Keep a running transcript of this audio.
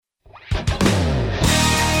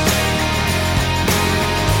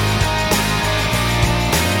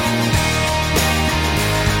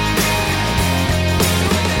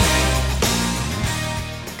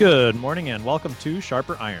Good morning and welcome to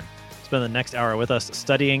Sharper Iron. Spend the next hour with us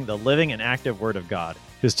studying the living and active Word of God,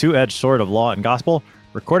 His two-edged sword of law and gospel,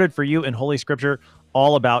 recorded for you in Holy Scripture,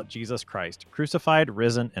 all about Jesus Christ, crucified,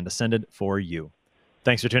 risen, and ascended for you.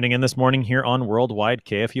 Thanks for tuning in this morning here on Worldwide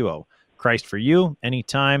KFUO. Christ for you,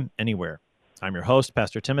 anytime, anywhere. I'm your host,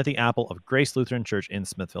 Pastor Timothy Apple of Grace Lutheran Church in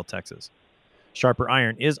Smithville, Texas. Sharper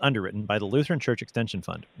Iron is underwritten by the Lutheran Church Extension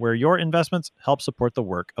Fund, where your investments help support the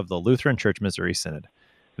work of the Lutheran Church Missouri Synod.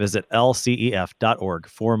 Visit lcef.org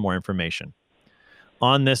for more information.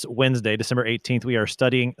 On this Wednesday, December 18th, we are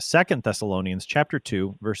studying 2 Thessalonians chapter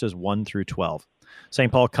 2, verses 1 through 12. St.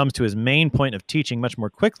 Paul comes to his main point of teaching much more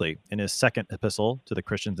quickly in his second epistle to the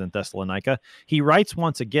Christians in Thessalonica. He writes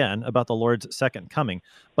once again about the Lord's second coming,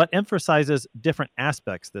 but emphasizes different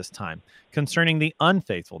aspects this time concerning the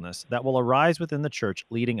unfaithfulness that will arise within the church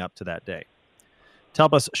leading up to that day. To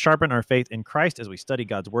help us sharpen our faith in Christ as we study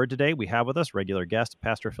God's Word today, we have with us regular guest,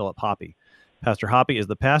 Pastor Philip Hoppe. Pastor Hoppe is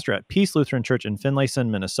the pastor at Peace Lutheran Church in Finlayson,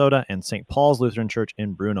 Minnesota, and St. Paul's Lutheran Church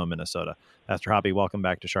in Bruno, Minnesota. Pastor Hoppe, welcome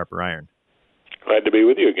back to Sharper Iron. Glad to be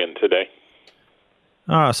with you again today.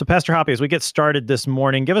 So Pastor Hoppe, as we get started this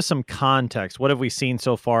morning, give us some context. What have we seen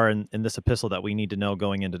so far in this epistle that we need to know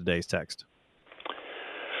going into today's text?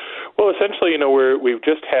 Well, essentially, we've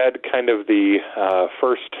just had kind of the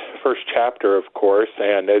first chapter, of course,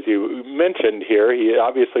 and as you mentioned here,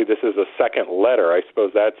 obviously this is a second letter. I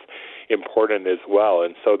suppose that's important as well,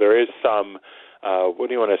 and so there is some, what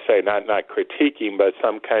do you want to say, not critiquing, but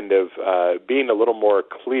some kind of being a little more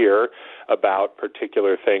clear about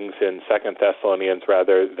particular things in 2 Thessalonians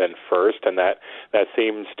rather than 1, and that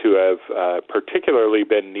seems to have particularly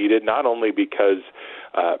been needed, not only because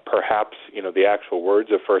perhaps, the actual words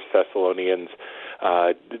of 1 Thessalonians,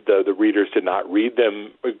 the readers did not read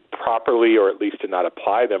them properly, or at least did not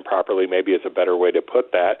apply them properly, maybe is a better way to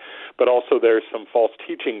put that, but also there's some false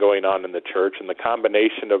teaching going on in the church, and the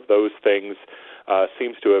combination of those things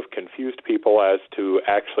seems to have confused people as to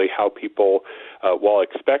actually how people, while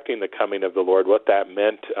expecting the coming of the Lord, what that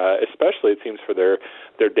meant, especially it seems for their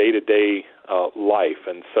day-to-day life.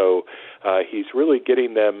 And so he's really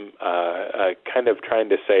getting them kind of trying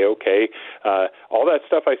to say, okay, all that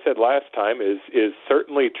stuff I said last time is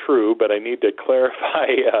certainly true, but I need to clarify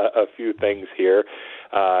a few things here.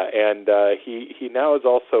 And he now is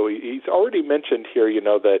also, he's already mentioned here,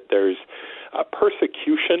 that there's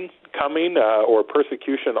persecution coming, or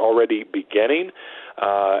persecution already beginning,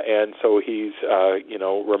 and so he's,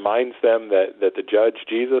 reminds them that the judge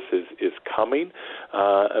Jesus is coming,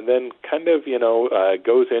 and then kind of,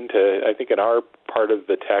 goes into, I think in our part of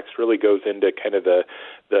the text, really goes into kind of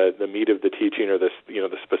the meat of the teaching, or the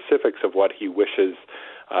specifics of what he wishes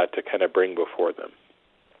to kind of bring before them.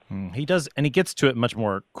 He does, and he gets to it much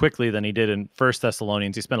more quickly than he did in 1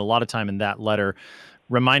 Thessalonians. He spent a lot of time in that letter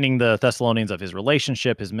reminding the Thessalonians of his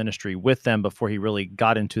relationship, his ministry with them before he really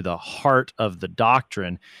got into the heart of the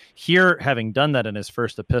doctrine. Here, having done that in his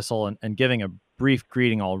first epistle and giving a brief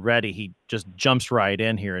greeting already, he just jumps right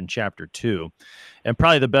in here in chapter 2. And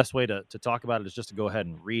probably the best way to talk about it is just to go ahead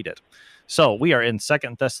and read it. So we are in 2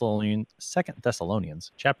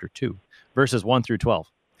 Thessalonians chapter 2, verses 1 through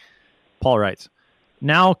 12. Paul writes,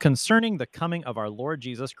 "Now concerning the coming of our Lord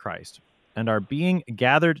Jesus Christ and our being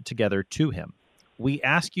gathered together to him, we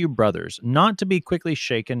ask you, brothers, not to be quickly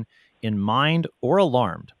shaken in mind or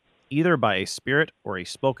alarmed, either by a spirit or a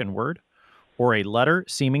spoken word, or a letter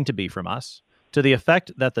seeming to be from us, to the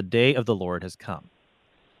effect that the day of the Lord has come.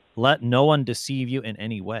 Let no one deceive you in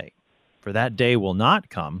any way, for that day will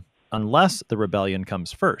not come unless the rebellion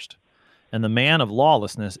comes first, and the man of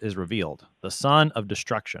lawlessness is revealed, the son of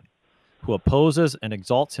destruction, who opposes and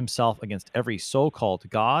exalts himself against every so-called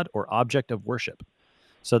God or object of worship,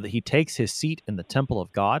 so that he takes his seat in the temple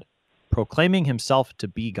of God, proclaiming himself to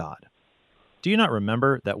be God. Do you not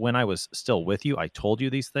remember that when I was still with you, I told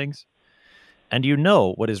you these things? And you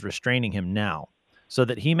know what is restraining him now, so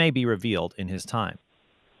that he may be revealed in his time.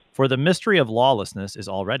 For the mystery of lawlessness is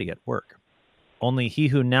already at work. Only he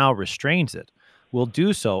who now restrains it will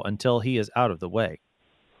do so until he is out of the way.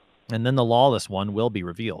 And then the lawless one will be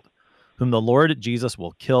revealed, whom the Lord Jesus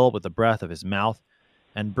will kill with the breath of his mouth,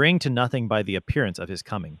 and bring to nothing by the appearance of his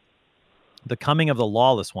coming. The coming of the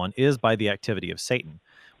lawless one is by the activity of Satan,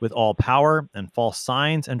 with all power and false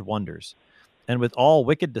signs and wonders, and with all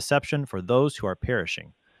wicked deception for those who are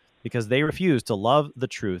perishing, because they refuse to love the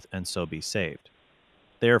truth and so be saved.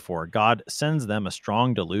 Therefore, God sends them a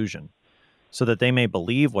strong delusion, so that they may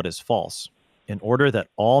believe what is false, in order that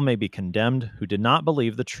all may be condemned who did not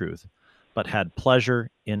believe the truth, but had pleasure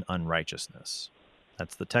in unrighteousness."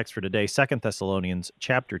 That's the text for today, 2 Thessalonians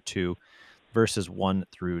chapter 2, verses 1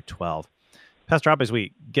 through 12. Pastor Rob, as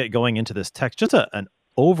we get going into this text, just an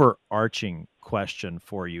overarching question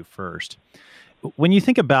for you first. When you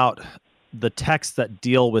think about the texts that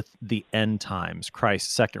deal with the end times,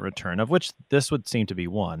 Christ's second return, of which this would seem to be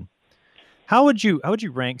one, how would you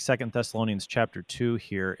rank 2 Thessalonians chapter 2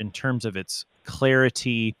 here in terms of its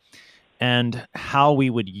clarity and how we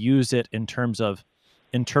would use it in terms of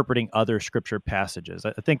interpreting other scripture passages?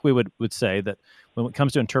 I think we would say that when it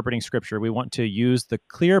comes to interpreting scripture, we want to use the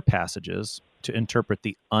clear passages to interpret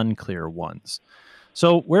the unclear ones.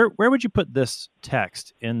 So where would you put this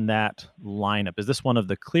text in that lineup? Is this one of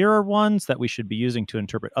the clearer ones that we should be using to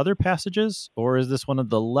interpret other passages, or is this one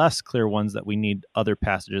of the less clear ones that we need other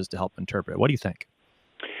passages to help interpret? What do you think?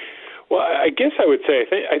 Well, I guess I would say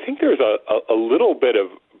I think there's a little bit of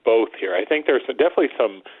both here. I think there's definitely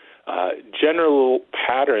some general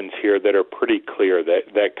patterns here that are pretty clear,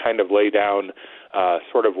 that kind of lay down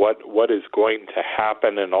sort of what is going to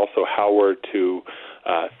happen, and also how we're to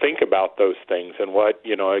think about those things, and what,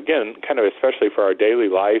 again, kind of especially for our daily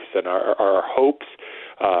lives and our hopes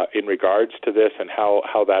in regards to this, and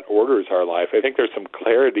how that orders our life. I think there's some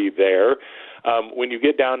clarity there. When you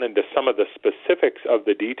get down into some of the specifics of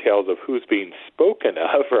the details of who's being spoken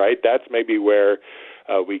of, right, that's maybe where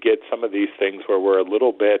we get some of these things where we're a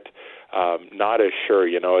little bit not as sure.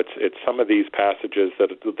 It's some of these passages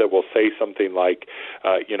that will say something like,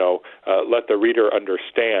 let the reader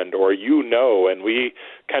understand, or and we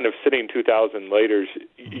kind of sitting 2,000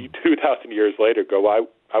 years later go,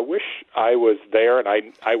 I wish I was there, and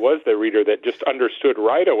I was the reader that just understood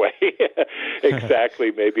right away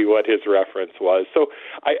exactly maybe what his reference was. So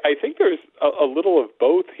I think there's a little of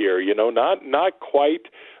both here, not quite,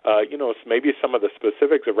 maybe some of the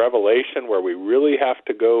specifics of Revelation where we really have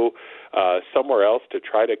to go somewhere else to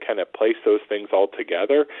try to kind of place those things all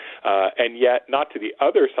together, and yet not to the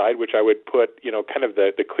other side, which I would put, kind of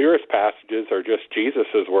the clearest passages are just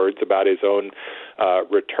Jesus's words about his own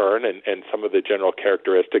return and some of the general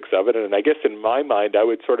characteristics of it. And I guess in my mind, I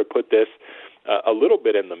would sort of put this a little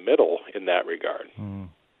bit in the middle in that regard.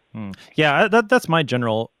 Mm-hmm. Yeah, that's my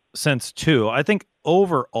general sense too. I think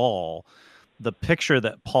overall, the picture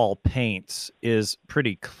that Paul paints is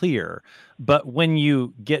pretty clear, but when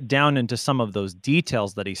you get down into some of those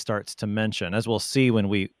details that he starts to mention, as we'll see when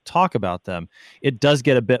we talk about them, it does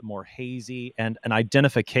get a bit more hazy, and an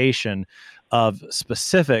identification of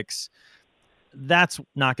specifics that's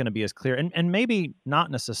not going to be as clear, and maybe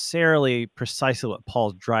not necessarily precisely what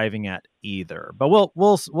Paul's driving at either. But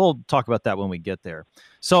we'll talk about that when we get there.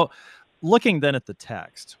 So, looking then at the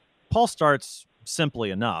text, Paul starts simply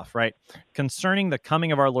enough, right? Concerning the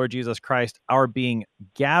coming of our Lord Jesus Christ, our being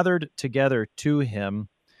gathered together to him,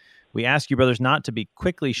 we ask you, brothers, not to be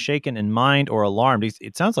quickly shaken in mind or alarmed.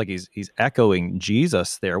 It sounds like he's echoing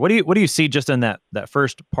Jesus there. What do you see just in that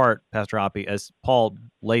first part, Pastor Hoppy, as Paul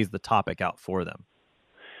lays the topic out for them?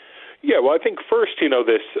 Yeah, well, I think first,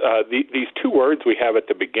 these two words we have at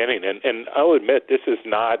the beginning, and I'll admit this is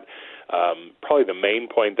not probably the main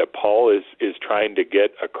point that Paul is trying to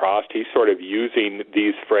get across. He's sort of using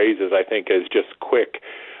these phrases, I think, as just quick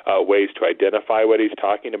ways to identify what he's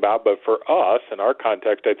talking about. But for us, in our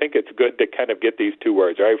context, I think it's good to kind of get these two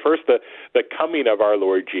words, right? First, the coming of our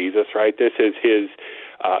Lord Jesus, right? This is his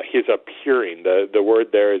appearing. The word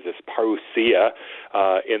there is this parousia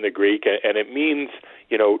in the Greek, and it means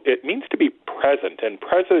to be present, and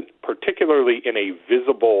present particularly in a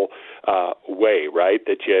visible way, right?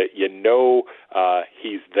 That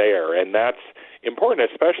he's there, and that's important,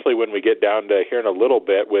 especially when we get down to here in a little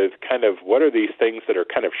bit with kind of what are these things that are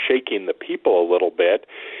kind of shaking the people a little bit,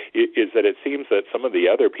 is that it seems that some of the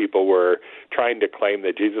other people were trying to claim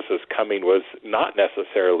that Jesus' coming was not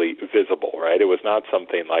necessarily visible, right? It was not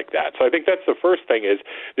something like that. So I think that's the first thing, is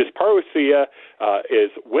this parousia is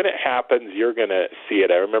when it happens, you're going to see it.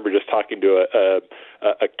 I remember just talking to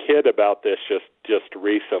a kid about this just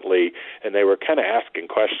recently, and they were kind of asking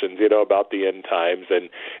questions, about the end times, and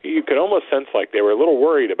you could almost sense like they were a little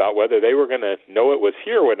worried about whether they were going to know it was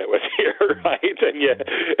here when it was here, right?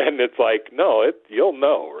 And it's like, no, you'll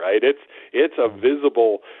know, right? It's a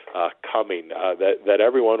visible coming that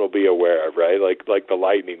everyone will be aware of, right? Like the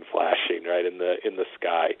lightning flashing, right, in the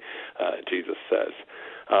sky, Jesus says.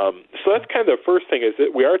 So that's kind of the first thing, is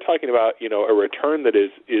that we are talking about, a return that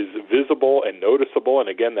is visible and noticeable, and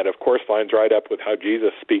again, that of course lines right up with how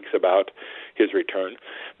Jesus speaks about his return.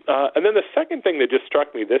 And then the second thing that just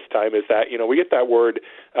struck me this time is that, we get that word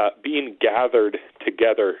being gathered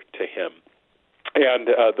together to him. And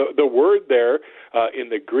the word there in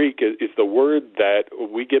the Greek is the word that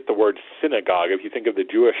we get the word synagogue. If you think of the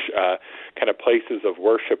Jewish kind of places of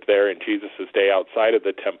worship there in Jesus' day outside of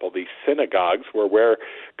the temple, these synagogues were where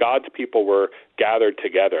God's people were gathered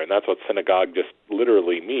together, and that's what synagogue just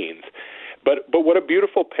literally means. But what a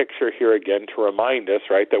beautiful picture here again to remind us,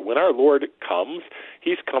 right, that when our Lord comes,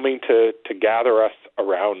 he's coming to gather us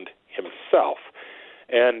around himself.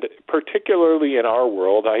 And particularly in our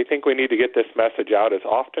world, I think we need to get this message out as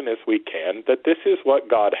often as we can, that this is what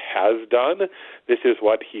God has done, this is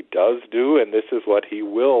what he does do, and this is what he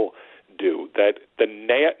will do. That the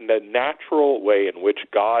natural way in which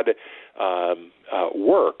God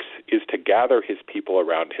works is to gather his people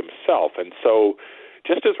around himself. And so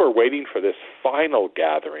just as we're waiting for this final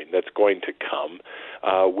gathering that's going to come,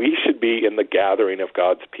 we should be in the gathering of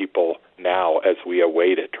God's people now as we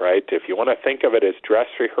await it, right? If you want to think of it as dress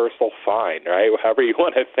rehearsal, fine, right? However you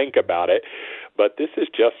want to think about it. But this is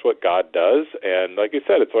just what God does, and like I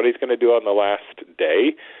said, it's what he's going to do on the last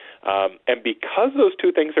day. And because those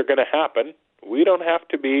two things are going to happen, we don't have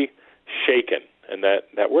to be shaken. And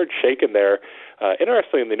that word shaken there,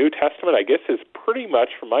 interestingly, in the New Testament, I guess is pretty much,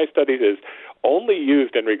 from my studies, is only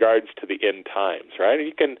used in regards to the end times, right? And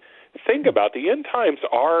you can think about the end times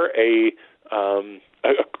are a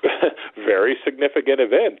very significant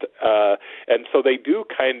event. And so they do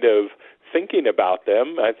kind of, thinking about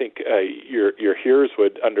them, I think your hearers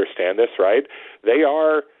would understand this, right? They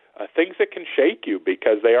are things that can shake you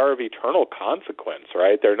because they are of eternal consequence,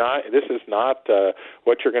 right? They're not. This is not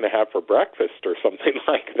what you're going to have for breakfast or something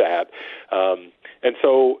like that. And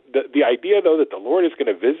so the idea, though, that the Lord is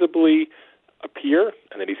going to visibly appear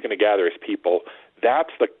and that he's going to gather his people,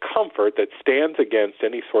 that's the comfort that stands against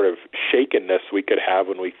any sort of shakenness we could have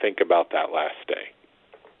when we think about that last day.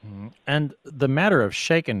 And the matter of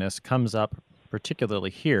shakenness comes up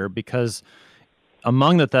particularly here because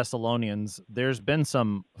among the Thessalonians, there's been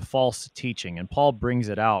some false teaching, and Paul brings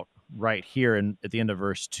it out right here at the end of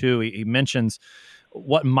verse 2. He mentions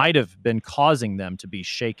what might have been causing them to be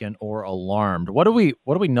shaken or alarmed. What do we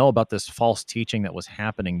know about this false teaching that was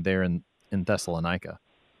happening there in Thessalonica?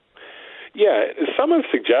 Yeah, some have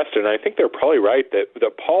suggested, and I think they're probably right,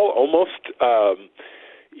 that Paul almost,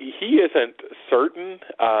 he isn't certain,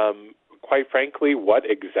 quite frankly, what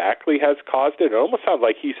exactly has caused it. It almost sounds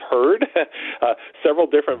like he's heard several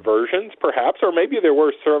different versions, perhaps, or maybe there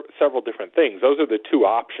were several different things. Those are the two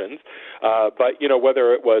options. But,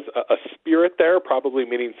 whether it was a spirit there, probably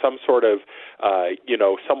meaning some sort of,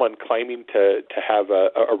 someone claiming to have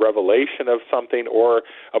a revelation of something, or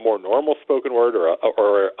a more normal spoken word,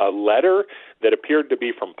 or a letter that appeared to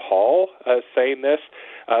be from Paul saying this.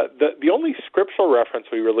 The only scriptural reference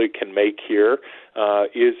we really can make here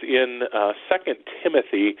is in 2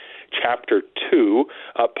 Timothy chapter 2.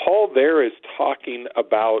 Paul there is talking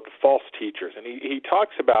about false teachers, and he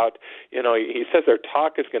talks about, he says their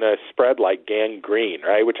talk is going to spread like gangrene,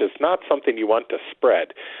 right, which is not something you want to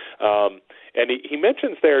spread. And he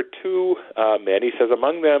mentions there two men. He says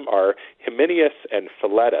among them are Hymenaeus and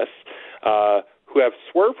Philetus, who have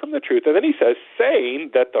swerved from the truth. And then he says,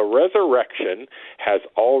 saying that the resurrection has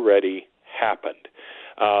already happened.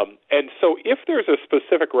 And so if there's a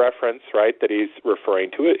specific reference, right, that he's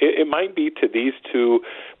referring to, it might be to these two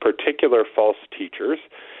particular false teachers.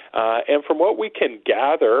 And from what we can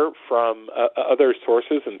gather from other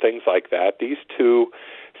sources and things like that, these two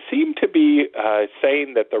seem to be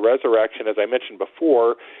saying that the resurrection, as I mentioned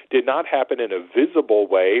before, did not happen in a visible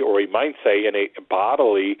way, or we might say in a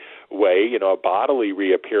bodily way, a bodily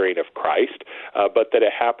reappearing of Christ, but that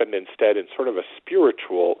it happened instead in sort of a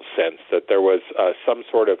spiritual sense, that there was some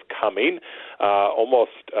sort of coming,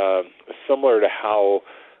 almost similar to how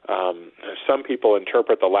some people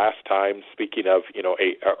interpret the last time, speaking of,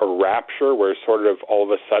 a rapture, where sort of all of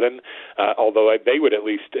a sudden, although they would at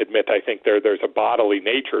least admit, I think there's a bodily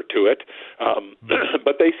nature to it,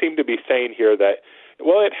 but they seem to be saying here that,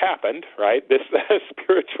 well, it happened, right? This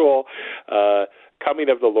spiritual coming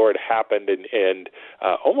of the Lord happened, and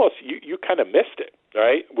almost you kind of missed it,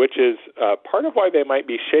 right? Which is part of why they might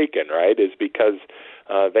be shaken, right? Is because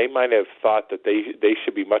they might have thought that they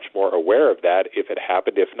should be much more aware of that if it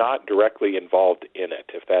happened, if not directly involved in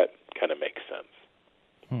it, if that kind of makes sense.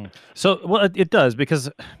 So, well, it does, because,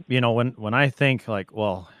 when I think like,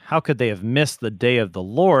 well, how could they have missed the day of the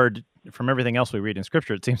Lord? From everything else we read in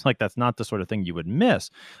Scripture, it seems like that's not the sort of thing you would miss.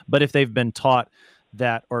 But if they've been taught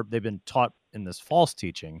that, or they've been taught in this false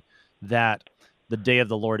teaching that the day of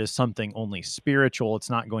the Lord is something only spiritual, it's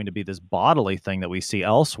not going to be this bodily thing that we see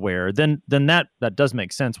elsewhere, then that does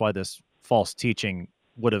make sense why this false teaching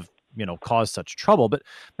would have cause such trouble. But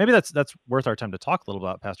maybe that's worth our time to talk a little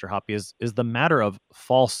about, Pastor Hoppy, is the matter of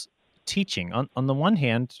false teaching. On the one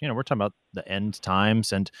hand, we're talking about the end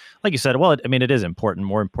times, and like you said, well, it is important,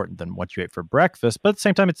 more important than what you ate for breakfast, but at the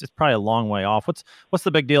same time, it's probably a long way off. What's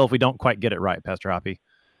the big deal if we don't quite get it right, Pastor Hoppy?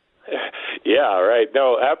 Yeah, right.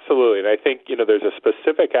 No, absolutely. And I think, there's a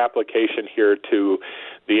specific application here to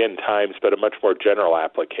the end times, but a much more general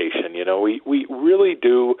application. We really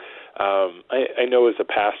do, I know as a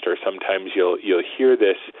pastor, sometimes you'll hear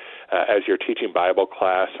this as you're teaching Bible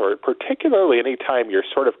class, or particularly anytime you're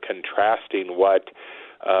sort of contrasting what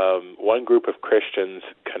one group of Christians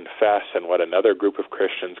confess and what another group of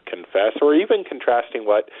Christians confess, or even contrasting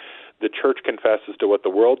what the church confesses to what the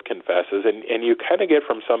world confesses, and you kind of get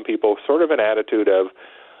from some people sort of an attitude of,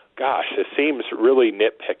 gosh, this seems really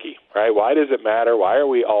nitpicky, right? Why does it matter? Why are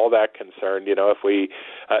we all that concerned? If we,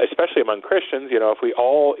 especially among Christians, if we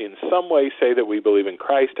all in some way say that we believe in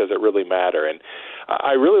Christ, does it really matter? And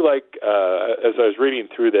I really like, as I was reading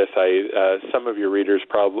through this, some of your readers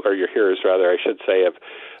or your hearers rather, I should say,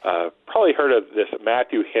 have probably heard of this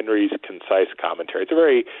Matthew Henry's concise commentary. It's a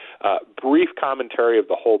very brief commentary of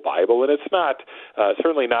the whole Bible, and it's not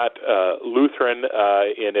certainly not Lutheran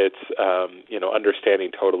in its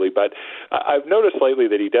understanding totally. But I've noticed lately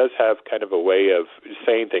that he does have kind of a way of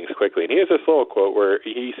saying things quickly, and he has this little quote where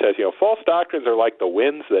he says, false doctrines are like the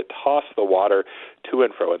winds that toss the water to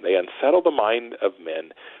and fro, and they unsettle the mind of men,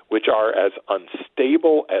 which are as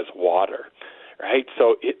unstable as water. Right?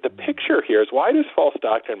 So the picture here is, why does false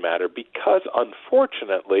doctrine matter? Because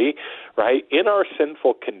unfortunately, right, in our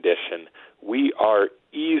sinful condition, we are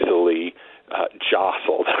easily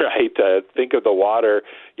jostled, right? Think of the water,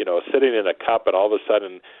 sitting in a cup, and all of a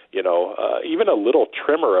sudden, even a little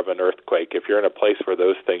tremor of an earthquake, if you're in a place where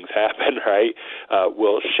those things happen, right,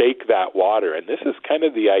 will shake that water. And this is kind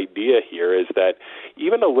of the idea here, is that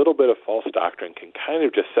even a little bit of false doctrine can kind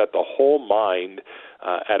of just set the whole mind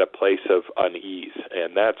at a place of unease,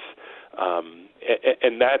 and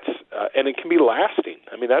and it can be lasting.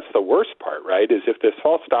 That's the worst part, right? Is if this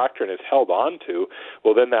false doctrine is held on to,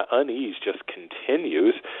 well, then that unease just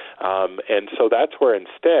continues, and so that's where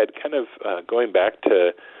instead, kind of going back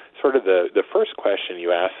to sort of the first question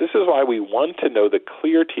you asked, this is why we want to know the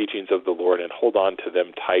clear teachings of the Lord and hold on to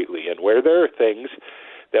them tightly. And where there are things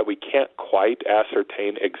that we can't quite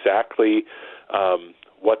ascertain exactly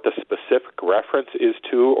what the specific reference is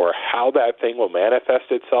to, or how that thing will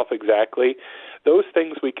manifest itself exactly, those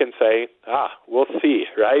things we can say, we'll see,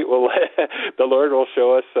 right? Well, the Lord will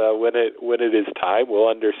show us when it is time. We'll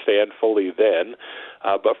understand fully then.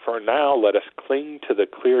 But for now, let us cling to the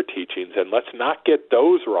clear teachings, and let's not get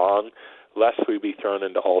those wrong, lest we be thrown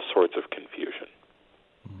into all sorts of confusion.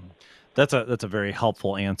 That's a very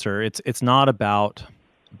helpful answer. It's not about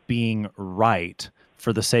being right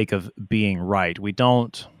for the sake of being right. We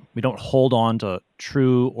don't hold on to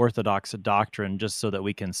true orthodox doctrine just so that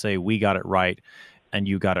we can say we got it right and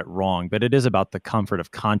you got it wrong. But it is about the comfort of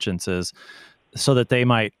consciences, so that they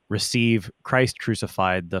might receive Christ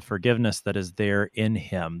crucified, the forgiveness that is there in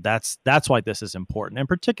him. That's why this is important, and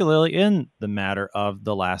particularly in the matter of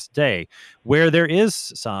the last day, where there is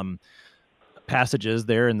some passages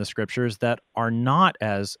there in the scriptures that are not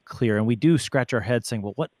as clear, and we do scratch our heads saying,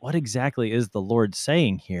 well, what exactly is the Lord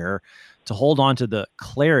saying here? To hold on to the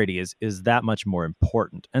clarity is that much more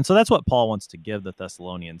important. And so that's what Paul wants to give the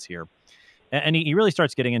Thessalonians here. And he really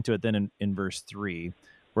starts getting into it then in verse 3,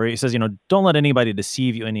 where he says, don't let anybody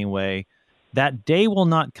deceive you anyway. That day will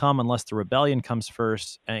not come unless the rebellion comes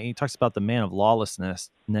first. And he talks about the man of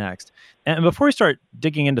lawlessness next. And before we start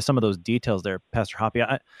digging into some of those details there, Pastor Hoppy,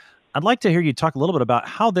 I'd like to hear you talk a little bit about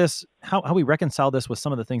how we reconcile this with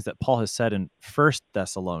some of the things that Paul has said in 1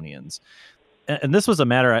 Thessalonians. And this was a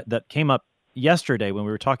matter that came up yesterday when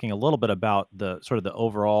we were talking a little bit about the sort of the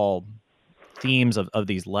overall themes of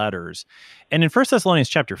these letters. And in 1 Thessalonians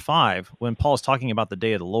chapter 5, when Paul is talking about the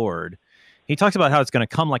day of the Lord, he talks about how it's going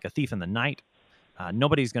to come like a thief in the night.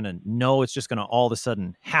 Nobody's going to know. It's just going to all of a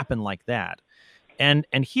sudden happen like that. And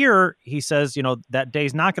here he says, that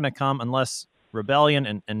day's not going to come unless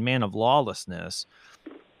rebellion and man of lawlessness.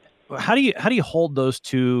 How do you hold those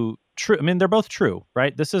two true? They're both true,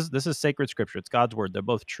 right? This is sacred scripture. It's God's word. They're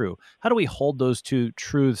both true. How do we hold those two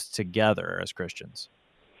truths together as Christians?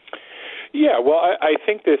 Yeah, well, I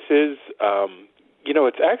think this is,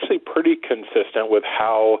 it's actually pretty consistent with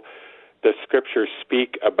how the scriptures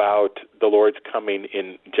speak about the Lord's coming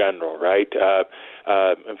in general, right?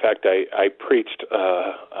 In fact, I preached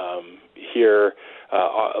here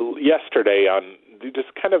yesterday on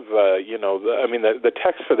just kind of, the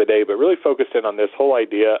text for the day, but really focused in on this whole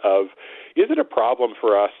idea of, is it a problem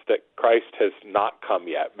for us that Christ has not come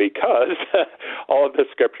yet? Because all of the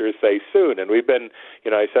scriptures say soon. And we've been,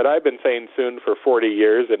 I said I've been saying soon for 40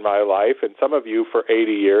 years in my life, and some of you for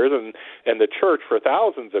 80 years, and the church for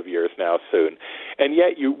thousands of years now soon. And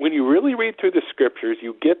yet, when you really read through the scriptures,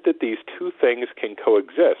 you get that these two things can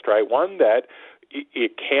coexist, right? One, that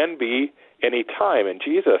it can be any time. And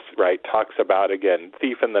Jesus, right, talks about, again,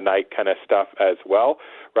 thief in the night kind of stuff as well,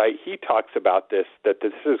 right? He talks about this, that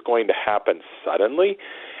this is going to happen suddenly.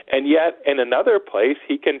 And yet, in another place,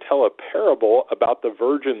 he can tell a parable about the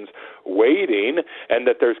virgins waiting, and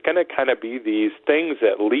that there's going to kind of be these things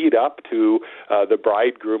that lead up to the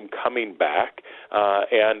bridegroom coming back,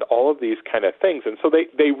 and all of these kind of things. And so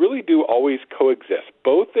they really do always coexist.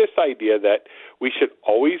 Both this idea that we should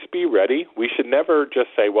always be ready. We should never just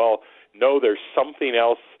say, well, no, there's something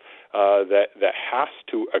else that has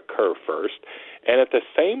to occur first. And at the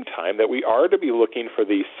same time, that we are to be looking for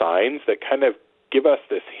these signs that kind of give us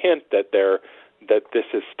this hint that this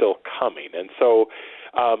is still coming. And so,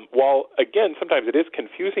 while, again, sometimes it is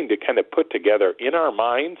confusing to kind of put together in our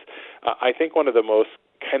minds, I think one of the most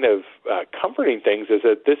kind of comforting things is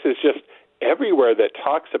that this is just everywhere that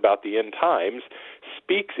talks about the end times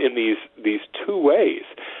speaks in these two ways.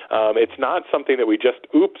 It's not something that we just,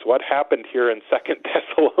 oops, what happened here in 2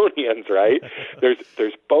 Thessalonians, right?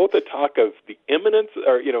 There's both a talk of the imminence,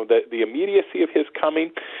 or the immediacy of his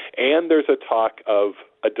coming, and there's a talk of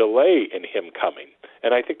a delay in him coming.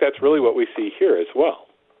 And I think that's really what we see here as well.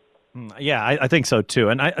 Yeah, I think so too.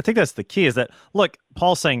 And I think that's the key, is that, look,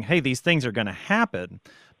 Paul's saying, hey, these things are going to happen,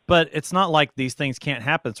 but it's not like these things can't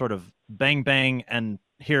happen sort of bang, bang, and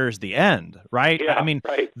here's the end, right? Yeah, I mean,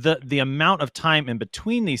 right. the amount of time in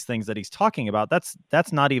between these things that he's talking about, that's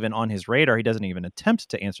not even on his radar. He doesn't even attempt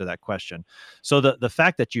to answer that question. So the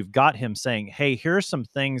fact that you've got him saying, hey, here's some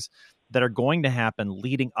things that are going to happen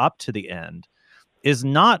leading up to the end, is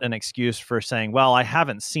not an excuse for saying, well, I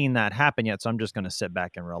haven't seen that happen yet, so I'm just going to sit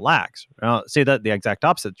back and relax. Say that the exact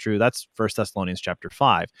opposite is true. That's 1 Thessalonians chapter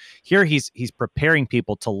 5. Here he's preparing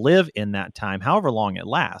people to live in that time, however long it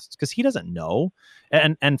lasts, because he doesn't know.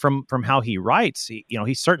 And from how he writes,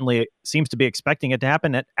 he certainly seems to be expecting it to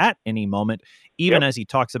happen at any moment, even as he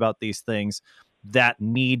talks about these things that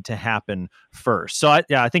need to happen first. So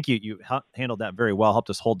I think you handled that very well, helped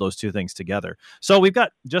us hold those two things together. So we've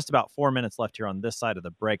got just about 4 minutes left here on this side of the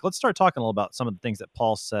break. Let's start talking a little about some of the things that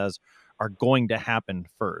Paul says are going to happen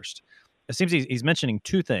first. It seems he's mentioning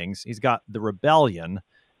two things. He's got the rebellion,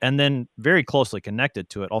 and then very closely connected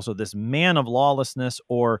to it, also this man of lawlessness,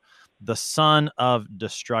 or the son of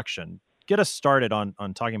destruction. Get us started on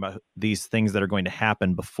talking about these things that are going to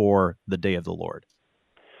happen before the day of the Lord.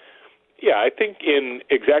 Yeah, I think in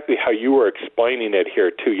exactly how you were explaining it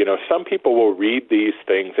here, too. Some people will read these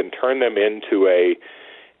things and turn them into a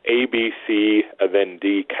ABC, then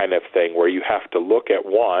D kind of thing, where you have to look at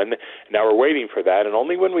one. Now we're waiting for that, and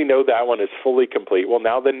only when we know that one is fully complete, well,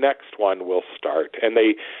 now the next one will start. And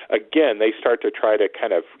they start to try to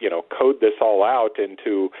kind of, code this all out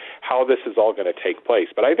into how this is all going to take place.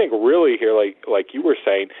 But I think really here, like you were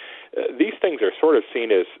saying, these things are sort of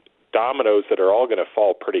seen as dominoes that are all going to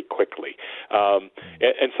fall pretty quickly.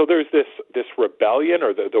 And so there's this rebellion,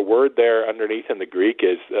 or the word there underneath in the Greek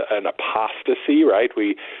is an apostasy, right?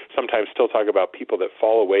 We sometimes still talk about people that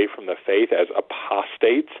fall away from the faith as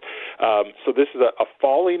apostates. So this is a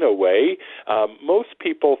falling away. Most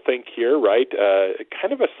people think here, right,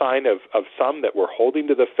 kind of a sign of some that were holding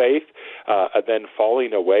to the faith, then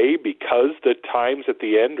falling away because the times at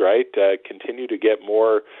the end, right, continue to get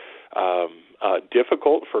more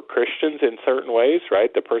difficult for Christians in certain ways,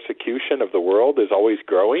 right? The persecution of the world is always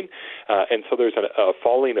growing, and so there's a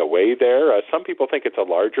falling away there. Some people think it's a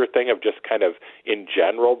larger thing of just kind of, in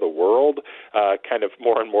general, the world kind of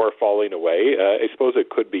more and more falling away. I suppose it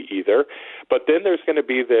could be either. But then there's going to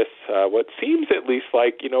be this, what seems at least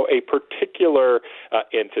like, a particular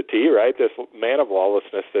entity, right? This man of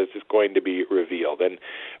lawlessness that is going to be revealed. And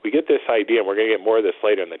we get this idea, and we're going to get more of this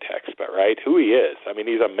later in the text, but right, who he is. I mean,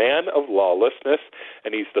 he's a man of lawlessness,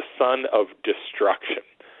 and he's the son of destruction.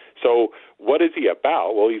 So what is he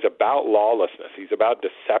about? Well, he's about lawlessness. He's about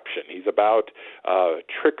deception. He's about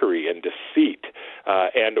trickery and deceit.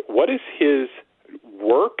 And what is his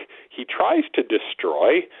work? He tries to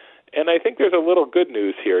destroy. And I think there's a little good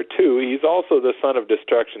news here, too. He's also the son of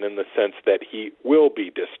destruction in the sense that he will be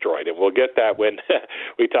destroyed. And we'll get that when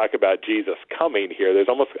we talk about Jesus coming here. There's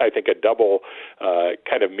almost, I think, a double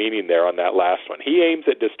kind of meaning there on that last one. He aims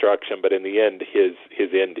at destruction, but in the end, his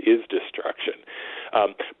end is destruction.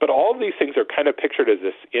 But all of these things are kind of pictured as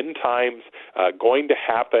this end times going to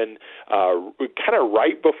happen kind of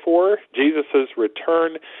right before Jesus'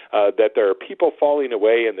 return, that there are people falling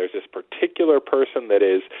away, and there's this particular person that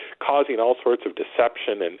is causing all sorts of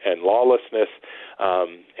deception and lawlessness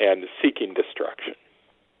and seeking destruction.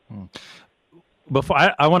 Before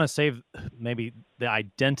I want to save maybe the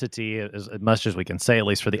identity as much as we can say, at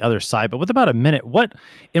least for the other side, but with about a minute,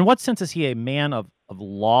 in what sense is he a man of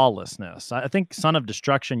lawlessness? I think son of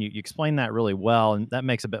destruction, you explained that really well, and that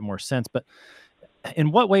makes a bit more sense. But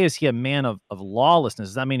in what way is he a man of lawlessness?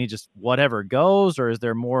 Does that mean he just whatever goes, or is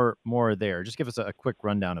there more there? Just give us a quick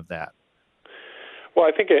rundown of that. Well,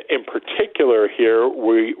 I think in particular here,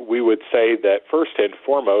 we would say that first and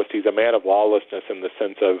foremost, he's a man of lawlessness in the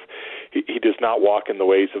sense of he does not walk in the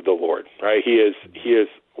ways of the Lord, right? He is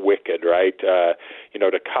wicked, right? To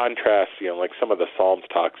contrast, like some of the Psalms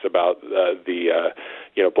talks about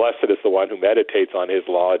blessed is the one who meditates on his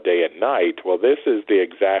law day and night. Well, this is the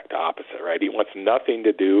exact opposite, right? He wants nothing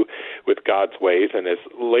to do with God's ways, and as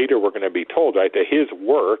later we're going to be told, right, that his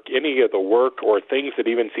work, any of the work or things that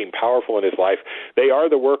even seem powerful in his life, they are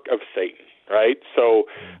the work of Satan, right? So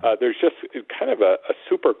there's just kind of a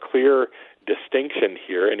super clear distinction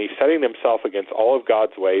here, and he's setting himself against all of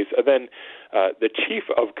God's ways. And then the chief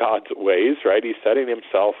of God's ways, right? He's setting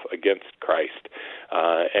himself against Christ,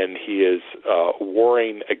 and he is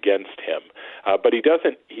warring against him. But he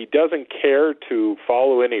doesn't care to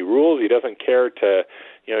follow any rules. He doesn't care to,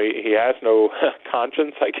 he has no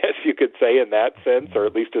conscience, I guess you could say, in that sense, or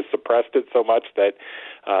at least has suppressed it so much that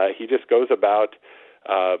he just goes about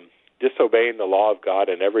disobeying the law of God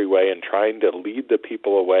in every way and trying to lead the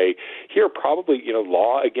people away. Here, probably,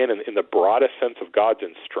 law, again, in the broadest sense of God's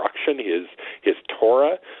instruction, his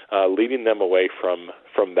Torah, leading them away from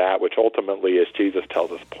that, which ultimately, as Jesus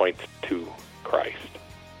tells us, points to Christ.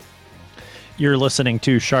 You're listening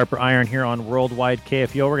to Sharper Iron here on Worldwide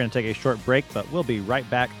KFUO. We're going to take a short break, but we'll be right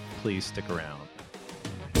back. Please stick around.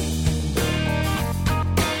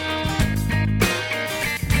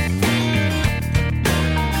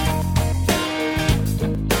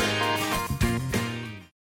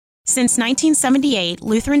 Since 1978,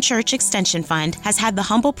 Lutheran Church Extension Fund has had the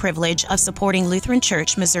humble privilege of supporting Lutheran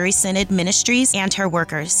Church Missouri Synod ministries and her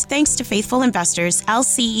workers. Thanks to faithful investors,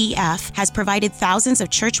 LCEF has provided thousands of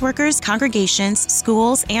church workers, congregations,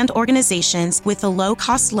 schools, and organizations with the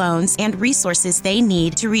low-cost loans and resources they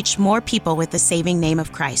need to reach more people with the saving name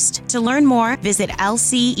of Christ. To learn more, visit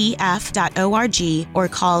lcef.org or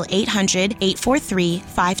call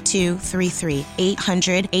 800-843-5233,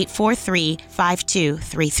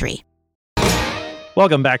 800-843-5233.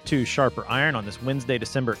 Welcome back to Sharper Iron. On this Wednesday,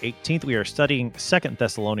 December 18th, we are studying 2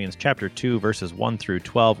 Thessalonians chapter 2, verses 1 through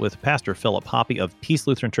 12 with Pastor Philip Hoppe of Peace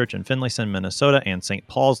Lutheran Church in Finlayson, Minnesota, and St.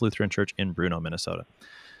 Paul's Lutheran Church in Bruno, Minnesota.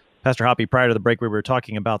 Pastor Hoppe, prior to the break, we were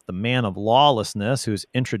talking about the man of lawlessness who's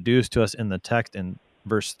introduced to us in the text in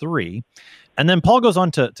verse 3. And then Paul goes on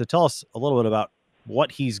to tell us a little bit about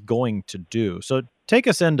what he's going to do. So take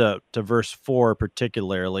us into verse 4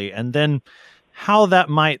 particularly, and then how that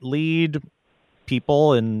might lead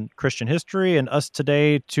people in Christian history and us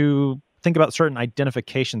today to think about certain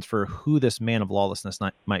identifications for who this man of lawlessness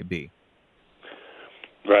might be.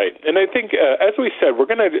 Right. And I think, as we said, we're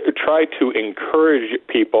going to try to encourage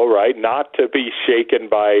people, right, not to be shaken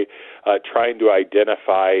by trying to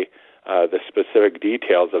identify the specific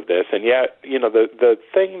details of this. And yet, the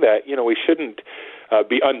thing that, we shouldn't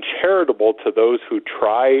be uncharitable to those who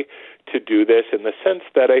try to do this, in the sense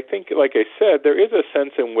that I think, like I said, there is a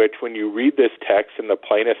sense in which when you read this text in the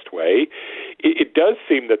plainest way, it does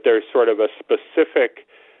seem that there's sort of a specific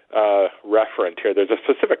referent here. There's a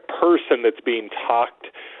specific person that's being talked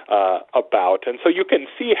about, and so you can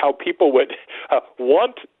see how people would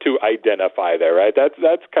want to identify there, right?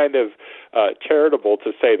 That's kind of charitable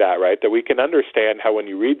to say that, right? That we can understand how when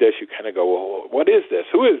you read this, you kind of go, well, what is this?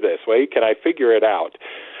 Who is this? Wait, can I figure it out?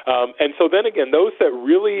 And so then again, those that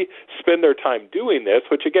really spend their time doing this,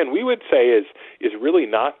 which again we would say is really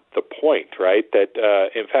not the point, right? That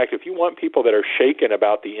in fact, if you want people that are shaken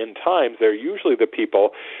about the end times, they're usually the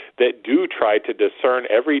people that do try to discern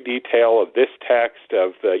every detail of this text,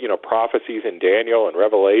 of the prophecies in Daniel and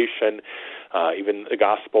Revelation, even the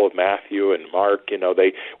Gospel of Matthew and Mark.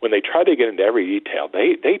 When they try to get into every detail,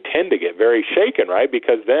 they tend to get very shaken, right?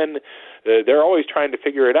 Because then they're always trying to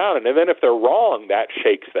figure it out, and then if they're wrong, that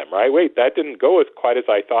shakes them, right? Wait, that didn't go as quite as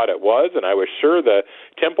I thought it was, and I was sure the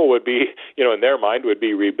temple would be, in their mind, would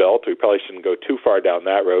be rebuilt. We probably shouldn't go too far down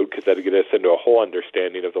that road because that would get us into a whole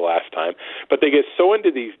understanding of the last time. But they get so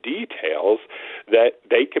into these details that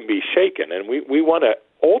they can be shaken, and we want to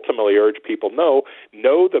ultimately urge people, know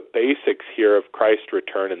the basics here of Christ's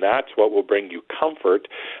return, and that's what will bring you comfort,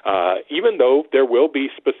 even though there will be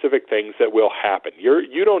specific things that will happen.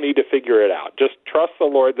 You don't need to figure it out. Just trust the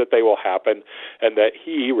Lord that they will happen, and that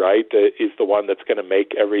He, right, is the one that's going to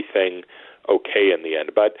make everything okay in the end.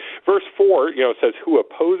 But verse 4, says, who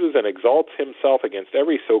opposes and exalts himself against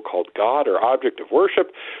every so-called God or object of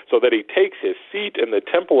worship, so that he takes his seat in the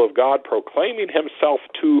temple of God, proclaiming himself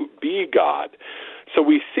to be God. So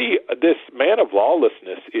we see this man of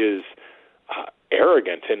lawlessness is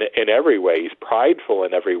arrogant in every way. He's prideful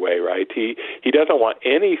in every way, right? He doesn't want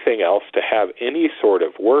anything else to have any sort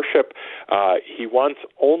of worship. He wants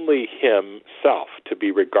only himself to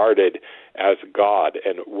be regarded as God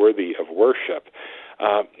and worthy of worship.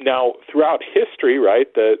 Now, throughout history, right,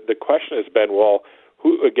 the question has been, well,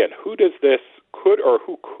 who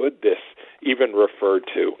could this even refer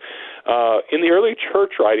to? In the early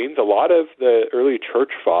church writings, a lot of the early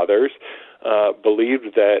church fathers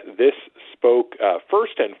believed that this spoke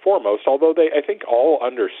first and foremost, although they, I think, all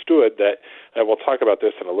understood that, and we'll talk about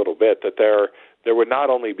this in a little bit, that there would not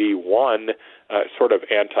only be one sort of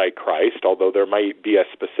antichrist, although there might be a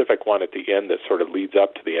specific one at the end that sort of leads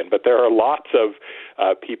up to the end, but there are lots of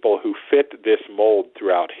people who fit this mold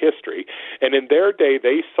throughout history. And in their day,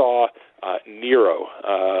 they saw Nero,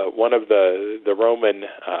 one of the Roman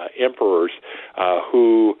emperors,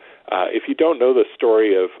 who, if you don't know the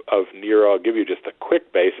story of Nero, I'll give you just the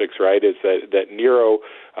quick basics, right, is that Nero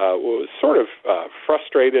was sort of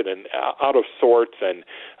frustrated and out of sorts, and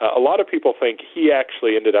a lot of people think he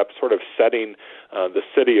actually ended up sort of setting the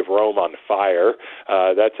city of Rome on fire.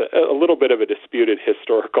 That's a little bit of a disputed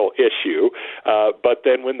historical issue, but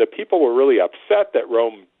then when the people were really upset that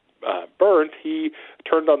Rome burnt, he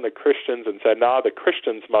turned on the Christians and said, the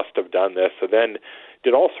Christians must have done this. So then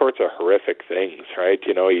did all sorts of horrific things, right?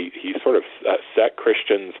 He sort of set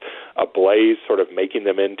Christians ablaze, sort of making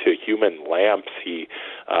them into human lamps. He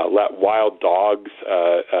let wild dogs,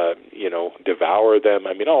 devour them.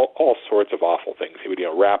 I mean, all sorts of awful things. He would,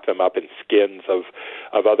 wrap them up in skins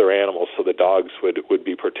of other animals so the dogs would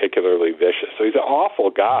be particularly vicious. So he's an awful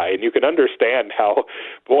guy, and you can understand how,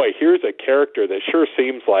 boy, here's a character that sure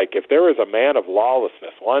seems like if there is a man of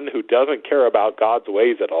lawlessness, one who doesn't care about God's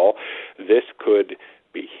ways at all, this could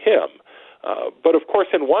be him. But of course,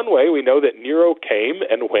 in one way, we know that Nero came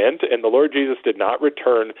and went, and the Lord Jesus did not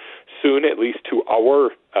return soon, at least to our,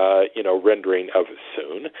 rendering of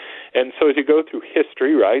soon. And so as you go through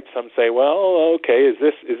history, right, some say, well, okay, is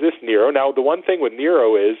this Nero? Now, the one thing with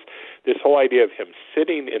Nero is this whole idea of him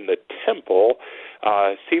sitting in the temple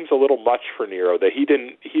seems a little much for Nero, that he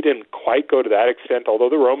didn't quite go to that extent, although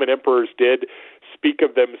the Roman emperors did speak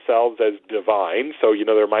of themselves as divine, so,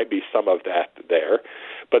 there might be some of that there.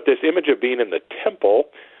 But this image of being in the temple,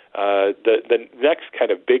 the next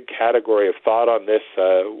kind of big category of thought on this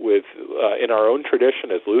in our own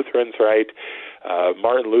tradition as Lutherans, right?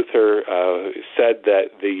 Martin Luther said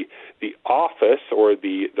that the office or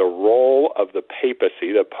the role of the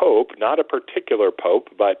papacy, the Pope, not a particular Pope,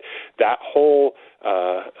 but that whole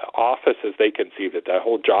office as they conceived it, that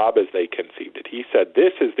whole job as they conceived it. He said,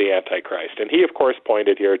 this is the Antichrist. And he, of course,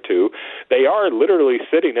 pointed here to, they are literally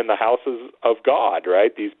sitting in the houses of God,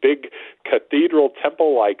 right? These big cathedral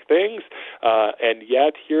temple-like things, and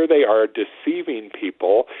yet here they are deceiving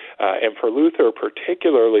people, and for Luther,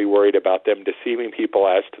 particularly worried about them deceiving people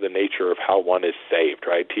as to the nature of how one is saved,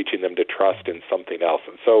 right? Teaching them to trust in something else.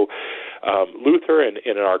 And so Luther,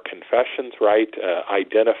 in our confessions, right,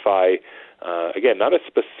 identify again, not a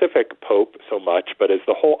specific pope so much, but as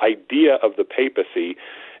the whole idea of the papacy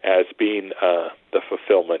as being the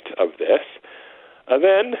fulfillment of this. And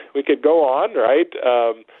then we could go on, right?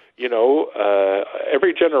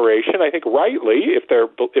 Every generation, I think rightly, if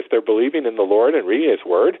they're believing in the Lord and reading His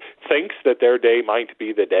Word, thinks that their day might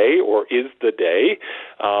be the day or is the day.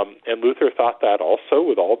 And Luther thought that also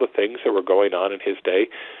with all the things that were going on in his day.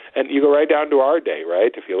 And you go right down to our day,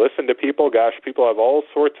 right? If you listen to people, people have all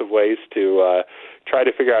sorts of ways to try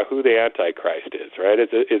to figure out who the Antichrist is, right? Is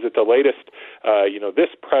it the latest,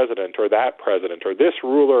 this president or this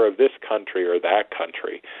ruler of this country or that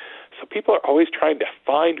country? So people are always trying to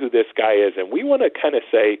find who this guy is, and we want to kind of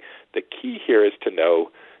say the key here is to know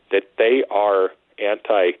that they are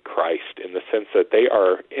Antichrist in the sense that they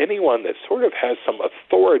are anyone that sort of has some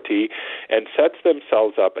authority and sets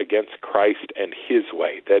themselves up against Christ and His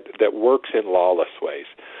way, that works in lawless ways.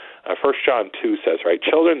 1 John 2 says, right,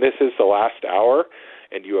 children, this is the last hour,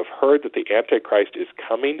 and you have heard that the Antichrist is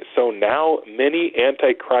coming, so now many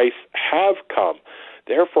Antichrists have come.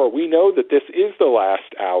 Therefore, we know that this is the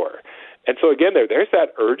last hour. And so again, there's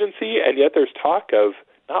that urgency, and yet there's talk of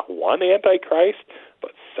not one Antichrist,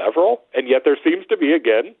 but several, and yet there seems to be,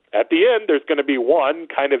 again, at the end, there's going to be one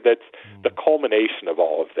kind of that's the culmination of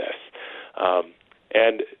all of this.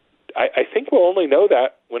 And I think we'll only know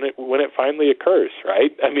that when it finally occurs,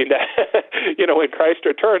 right? I mean, when Christ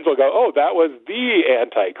returns, we'll go, oh, that was the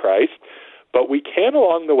Antichrist. But we can,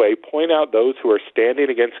 along the way, point out those who are standing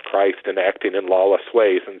against Christ and acting in lawless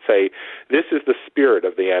ways and say, this is the spirit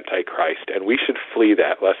of the Antichrist, and we should flee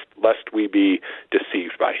that, lest we be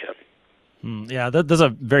deceived by him. Yeah, that's a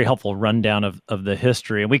very helpful rundown of the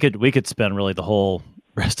history, and we could spend really the whole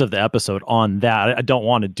rest of the episode on that. I don't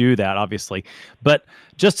want to do that, obviously, but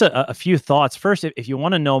just a few thoughts. First, if you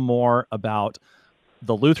want to know more about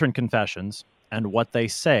the Lutheran confessions and what they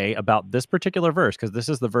say about this particular verse, because this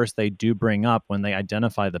is the verse they do bring up when they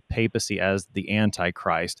identify the papacy as the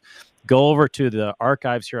Antichrist, go over to the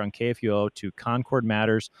archives here on KFUO to Concord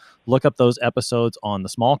Matters, look up those episodes on the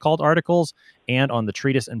Smalcald articles and on the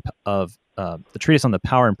treatise the treatise on the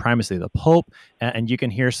power and primacy of the Pope, and you can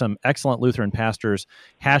hear some excellent Lutheran pastors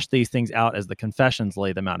hash these things out as the confessions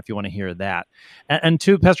lay them out, if you want to hear that. And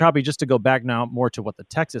to Pastor Hoppy, just to go back now more to what the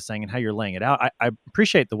text is saying and how you're laying it out, I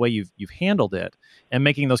appreciate the way you've handled it and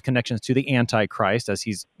making those connections to the Antichrist, as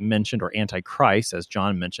he's mentioned, or Antichrist, as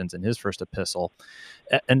John mentions in his first epistle,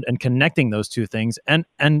 and connecting those two things,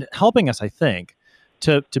 and helping us, I think,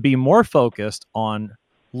 to be more focused on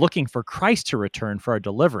looking for Christ to return for our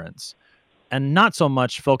deliverance, and not so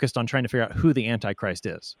much focused on trying to figure out who the Antichrist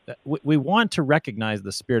is. We want to recognize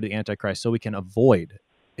the spirit of the Antichrist so we can avoid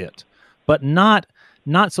it, but not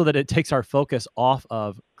so that it takes our focus off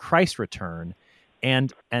of Christ's return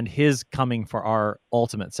and his coming for our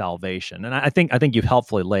ultimate salvation. And I think you've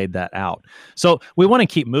helpfully laid that out. So we want to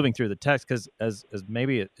keep moving through the text, because as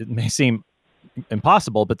maybe it may seem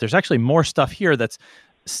impossible, but there's actually more stuff here that's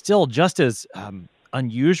still just as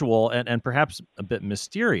unusual and perhaps a bit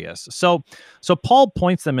mysterious. So Paul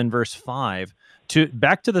points them in verse 5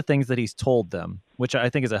 back to the things that he's told them, which I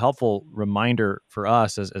think is a helpful reminder for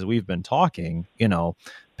us as we've been talking.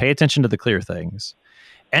 Pay attention to the clear things.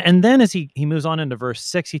 And then as he moves on into verse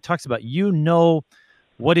 6, he talks about,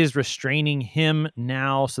 what is restraining him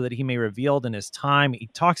now, so that he may reveal in his time. He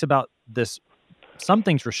talks about this,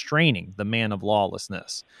 something's restraining the man of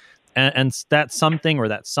lawlessness. And that something, or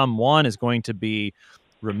that someone, is going to be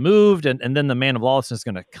removed, and then the man of lawlessness is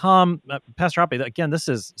going to come. Pastor Hoppy, again, this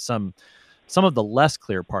is some of the less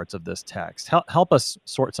clear parts of this text. Help us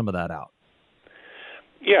sort some of that out.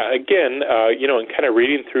 Yeah, again, and kind of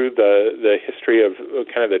reading through the history of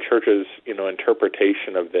kind of the church's,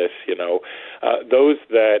 interpretation of this, those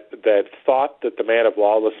that thought that the man of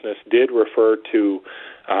lawlessness did refer to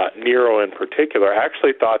Nero in particular,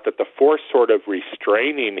 actually thought that the force sort of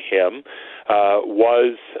restraining him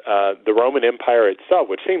was the Roman Empire itself,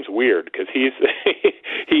 which seems weird because he is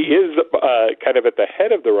kind of at the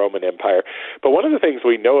head of the Roman Empire. But one of the things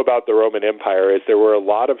we know about the Roman Empire is there were a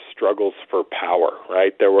lot of struggles for power,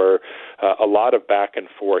 right? There were a lot of back and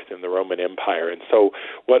forth in the Roman Empire. And so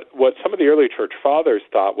what some of the early church fathers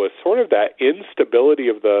thought was sort of that instability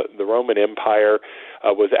of the Roman Empire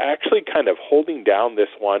was actually kind of holding down this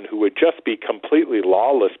one who would just be completely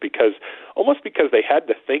lawless, because they had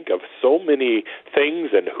to think of so many things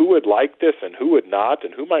and who would like this and who would not,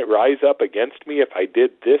 and who might rise up against me if I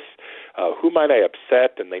did this, who might I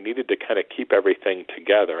upset, and they needed to kind of keep everything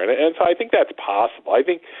together. And so I think that's possible. I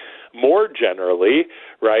think more generally,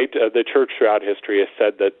 right, the church throughout history has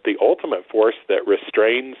said that the ultimate force that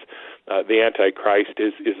restrains the Antichrist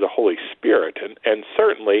is the Holy Spirit. And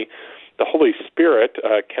certainly the Holy Spirit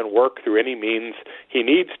can work through any means he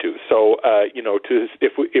needs to. So,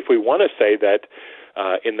 if we want to say that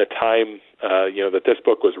in the time, that this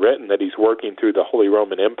book was written, that he's working through the Holy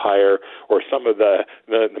Roman Empire or some of the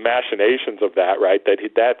machinations of that, right,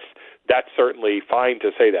 that's certainly fine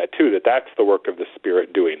to say that too, that's the work of the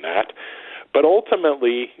Spirit doing that. But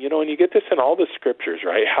ultimately, and you get this in all the scriptures,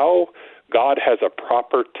 right, how God has a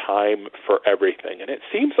proper time for everything. And it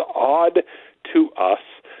seems odd to us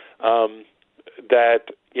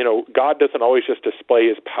that, God doesn't always just display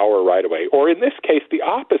his power right away. Or in this case, the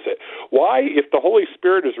opposite. Why, if the Holy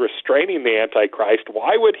Spirit is restraining the Antichrist,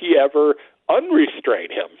 why would he ever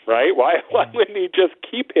unrestrain him, right? Why wouldn't he just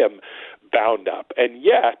keep him bound up? And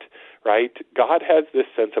yet, right, God has this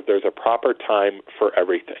sense of there's a proper time for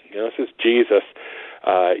everything. This is Jesus,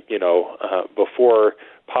 before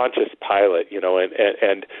Pontius Pilate,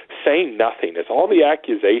 and saying nothing as all the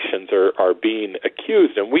accusations are being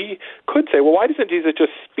accused. And we could say, well, why doesn't Jesus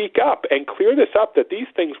just speak up and clear this up, that these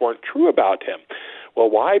things weren't true about him? Well,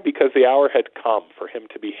 why? Because the hour had come for him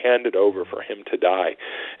to be handed over, for him to die.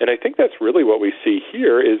 And I think that's really what we see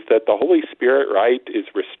here, is that the Holy Spirit, right, is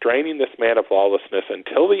restraining this man of lawlessness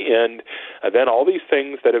until the end. Then all these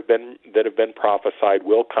things that have been prophesied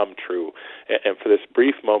will come true. And for this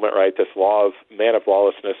brief moment, right, this man of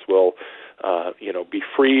lawlessness will be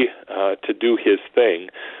free to do his thing.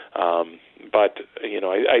 But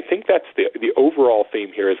I think that's the overall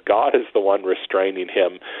theme here, is God is the one restraining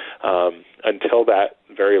him until that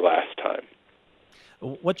very last time.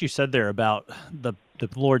 What you said there about the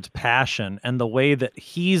Lord's passion and the way that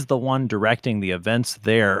he's the one directing the events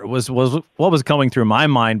there was what was coming through my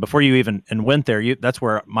mind before you even went there. That's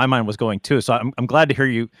where my mind was going too. So I'm glad to hear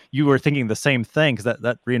you were thinking the same thing, because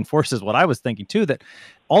that reinforces what I was thinking too, that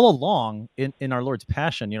all along in our Lord's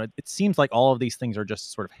passion, it seems like all of these things are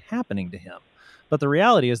just sort of happening to him. But the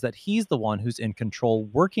reality is that he's the one who's in control,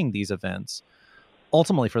 working these events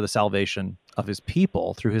ultimately for the salvation of his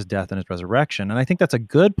people through his death and his resurrection. And I think that's a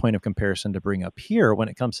good point of comparison to bring up here when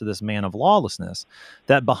it comes to this man of lawlessness,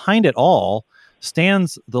 that behind it all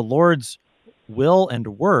stands the Lord's will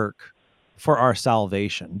and work for our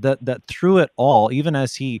salvation, that through it all, even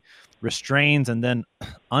as he restrains and then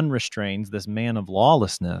unrestrains this man of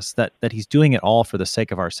lawlessness, that he's doing it all for the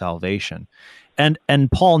sake of our salvation. And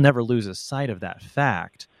Paul never loses sight of that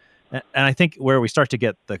fact. And I think where we start to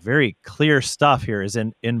get the very clear stuff here is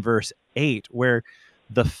in verse 8, where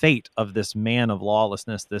the fate of this man of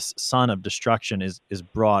lawlessness, this son of destruction, is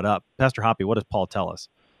brought up. Pastor Hoppy, what does Paul tell us?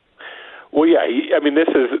 Well, yeah, this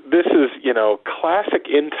is classic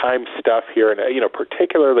end time stuff here, and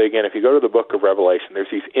particularly again, if you go to the book of Revelation, there's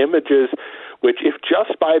these images which, if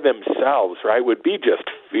just by themselves, right, would be just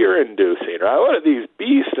fear-inducing, right? What are these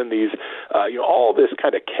beasts and these, all this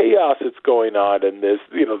kind of chaos that's going on, and this,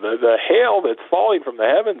 the hail that's falling from the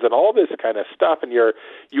heavens, and all this kind of stuff, and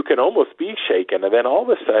you can almost be shaken, and then all of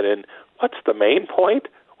a sudden, what's the main point?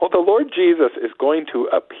 Well, the Lord Jesus is going to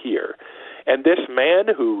appear. And this man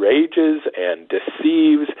who rages and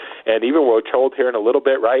deceives, and even we're told here in a little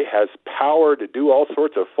bit, right, has power to do all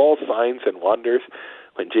sorts of false signs and wonders.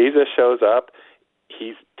 When Jesus shows up,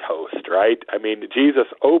 he's toast, right? I mean, Jesus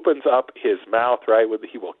opens up his mouth, right?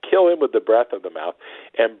 He will kill him with the breath of the mouth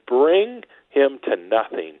and bring him to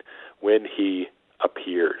nothing when he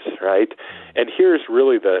appears, right? And here's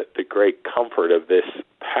really the great comfort of this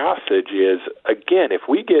passage is, again, if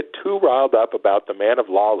we get too riled up about the man of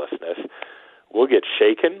lawlessness, we'll get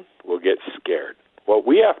shaken, we'll get scared. What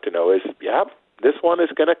we have to know is, this one is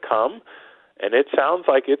going to come, and it sounds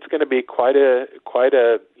like it's going to be quite a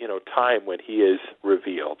time when he is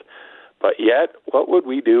revealed. But yet, what would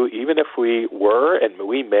we do even if we were, and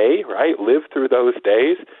we may, right, live through those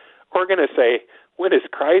days? We're going to say, when is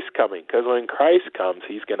Christ coming? Because when Christ comes,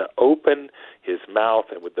 he's going to open his mouth,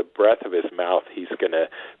 and with the breath of his mouth, he's going to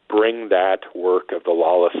bring that work of the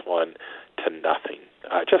lawless one to nothing.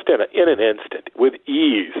 Just in an instant, with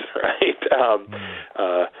ease, right?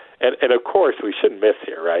 And of course, we shouldn't miss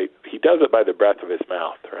here, right? He does it by the breath of his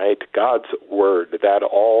mouth, right? God's word, that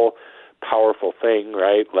all-powerful thing,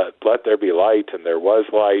 right? Let there be light, and there was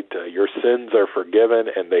light. Your sins are forgiven,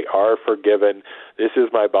 and they are forgiven. This is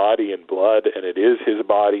my body and blood, and it is his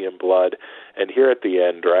body and blood. And here at the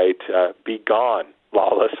end, right, be gone,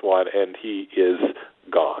 lawless one, and he is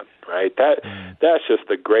gone, right? That's just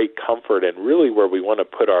the great comfort, and really where we want to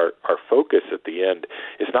put our focus at the end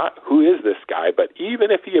is not who is this guy, but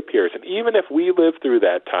even if he appears, and even if we live through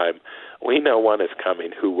that time, we know one is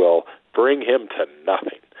coming who will bring him to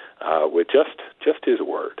nothing with just his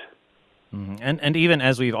word. Mm-hmm. And even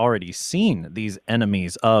as we've already seen these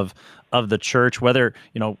enemies of the church, whether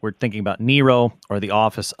we're thinking about Nero or the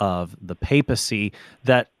office of the papacy,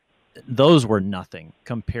 that those were nothing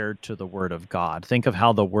compared to the Word of God. Think of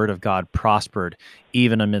how the Word of God prospered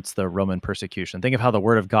even amidst the Roman persecution. Think of how the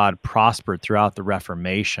Word of God prospered throughout the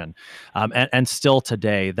Reformation. And still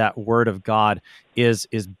today, that Word of God is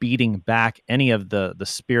beating back any of the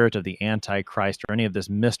spirit of the Antichrist or any of this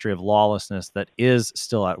mystery of lawlessness that is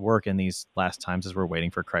still at work in these last times as we're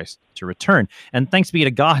waiting for Christ to return. And thanks be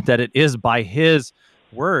to God that it is by his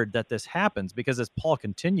word that this happens, because as Paul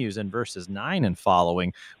continues in verses 9 and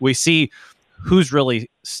following, we see who's really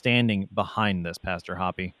standing behind this, Pastor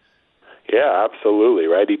Hoppy. Yeah, absolutely,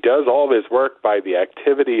 right? He does all of his work by the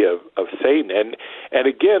activity of Satan. And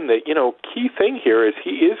again, the key thing here is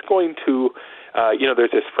he is going to,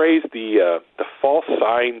 there's this phrase, the false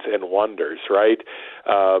signs and wonders, right?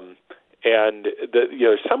 And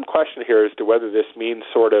there's some question here as to whether this means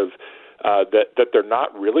sort of that they're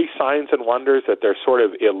not really signs and wonders, that they're sort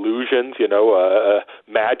of illusions,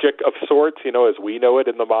 magic of sorts, as we know it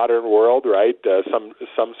in the modern world, right?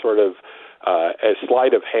 Some sort of a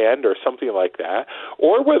sleight of hand or something like that,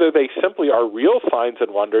 or whether they simply are real signs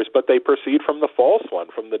and wonders, but they proceed from the false one,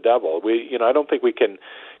 from the devil. I don't think we can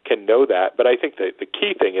know that, but I think that the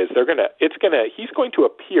key thing is he's going to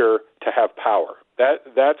appear to have power.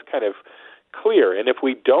 That's kind of clear. And if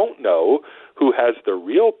we don't know who has the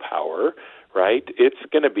real power, right, it's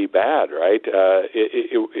going to be bad, right?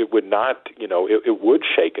 It would not, it would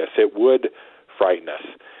shake us. It would frighten us.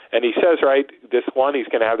 And he says, right, this one, he's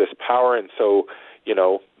going to have this power, and so,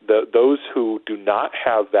 those who do not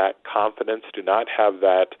have that confidence, do not have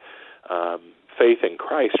that faith in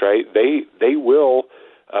Christ, right, they will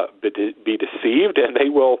be deceived, and they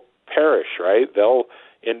will perish, right? They'll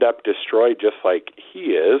end up destroyed just like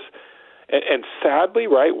he is. And sadly,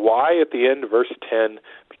 right, why at the end, verse 10,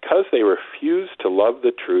 because they refuse to love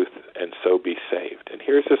the truth and so be saved. And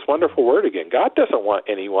here's this wonderful word again. God doesn't want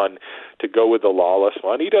anyone to go with the lawless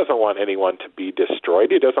one. He doesn't want anyone to be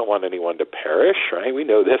destroyed. He doesn't want anyone to perish, right? We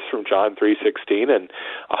know this from John 3:16 and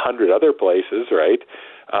 100 other places, right?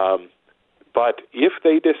 But if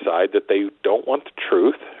they decide that they don't want the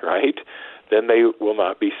truth, right, then they will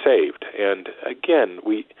not be saved. And again,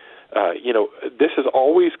 this is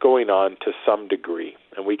always going on to some degree,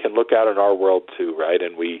 and we can look out in our world too, right?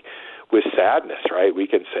 And with sadness, right, we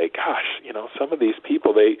can say, gosh, some of these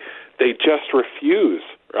people, they just refuse,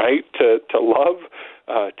 right, to love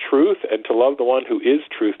truth and to love the one who is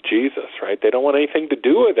truth, Jesus, right? They don't want anything to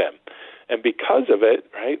do with him. And because of it,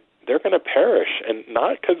 right, they're going to perish, and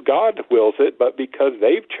not because God wills it, but because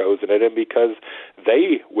they've chosen it and because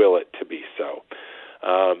they will it to be so.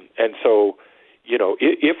 And so,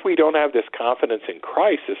 if we don't have this confidence in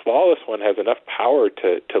Christ, this lawless one has enough power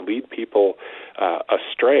to lead people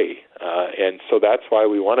astray. And so that's why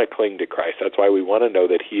we want to cling to Christ. That's why we want to know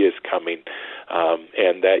that he is coming.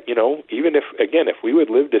 And that, even if we would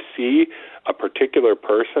live to see a particular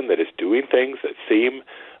person that is doing things that seem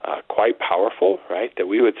quite powerful, right, that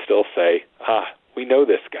we would still say, we know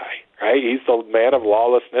this guy, right? He's the man of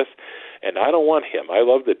lawlessness, and I don't want him. I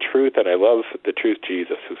love the truth, and I love the truth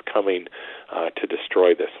Jesus who's coming to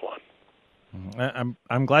destroy this one.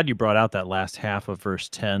 I'm glad you brought out that last half of verse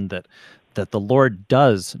 10, that the Lord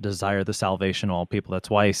does desire the salvation of all people. That's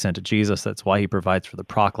why he sent Jesus. That's why he provides for the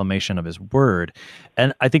proclamation of his word.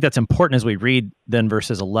 And I think that's important as we read then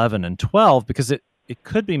verses 11 and 12, because it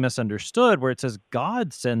could be misunderstood where it says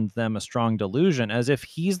God sends them a strong delusion as if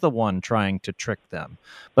he's the one trying to trick them.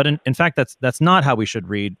 But in fact, that's not how we should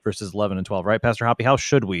read verses 11 and 12, right, Pastor Hoppy? How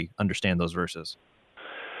should we understand those verses?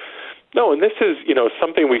 No, and this is,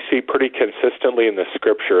 something we see pretty consistently in the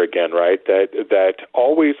Scripture again, right? That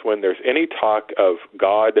always when there's any talk of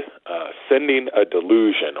God sending a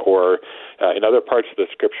delusion, or in other parts of the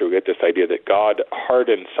Scripture we get this idea that God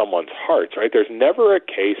hardens someone's hearts, right? There's never a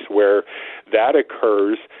case where that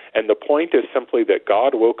occurs, and the point is simply that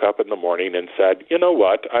God woke up in the morning and said, you know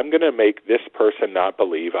what, I'm going to make this person not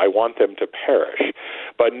believe. I want them to perish.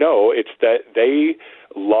 But no, it's that they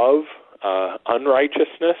love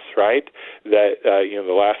unrighteousness, right? That,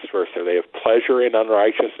 the last verse there, they have pleasure in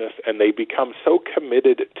unrighteousness, and they become so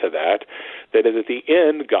committed to that at the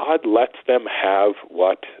end, God lets them have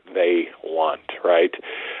what they want, right?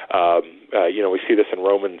 We see this in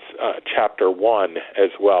Romans chapter 1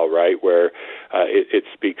 as well, right, where it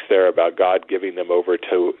speaks there about God giving them over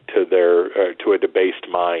to a debased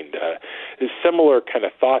mind. Similar kind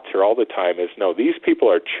of thoughts here all the time is, no, these people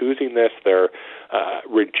are choosing this. They're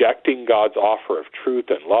rejecting God's offer of truth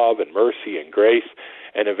and love and mercy and grace,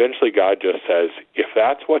 and eventually God just says, if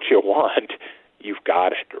that's what you want, you've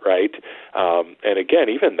got it, right? And again,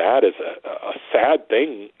 even that is a sad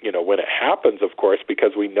thing, when it happens, of course,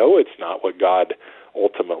 because we know it's not what God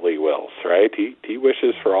ultimately wills, right? He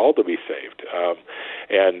wishes for all to be saved.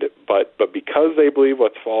 But because they believe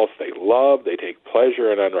what's false, they take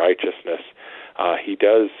pleasure in unrighteousness. He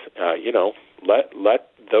does, let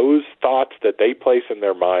those thoughts that they place in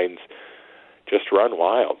their minds just run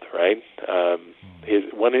wild, right?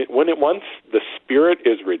 Once the Spirit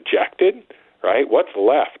is rejected, right, what's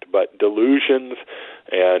left but delusions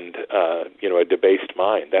and a debased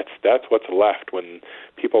mind? That's what's left when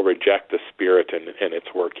people reject the Spirit and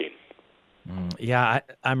it's working. Yeah,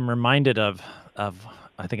 I'm reminded of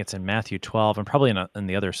I think it's in Matthew 12 and probably in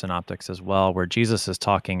the other synoptics as well, where Jesus is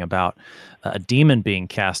talking about a demon being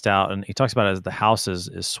cast out, and he talks about it as the house is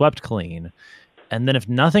swept clean. And then if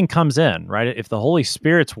nothing comes in, right, if the Holy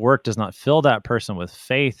Spirit's work does not fill that person with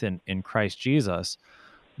faith in Christ Jesus,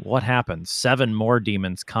 what happens? 7 more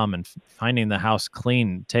demons come and finding the house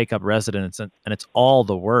clean, take up residence, and it's all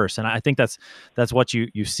the worse. And I think that's what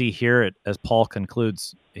you see here as Paul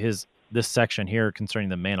concludes his this section here concerning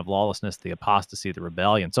the man of lawlessness, the apostasy, the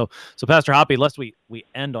rebellion. So Pastor Hoppy, lest we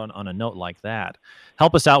end on a note like that,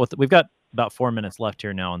 help us out with, we've got about 4 minutes left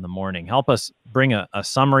here now in the morning. Help us bring a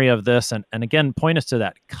summary of this, and again, point us to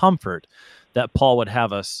that comfort that Paul would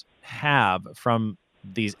have us have from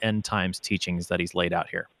these end times teachings that he's laid out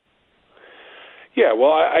here. Yeah,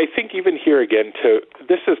 well, I think even here again,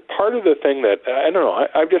 this is part of the thing that, I don't know,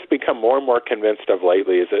 I've just become more and more convinced of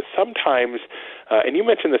lately, is that sometimes, and you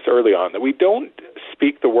mentioned this early on, that we don't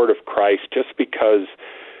speak the word of Christ just because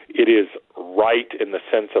it is right in the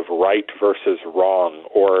sense of right versus wrong,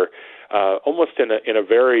 or almost in a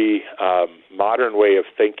very modern way of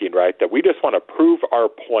thinking, right? That we just want to prove our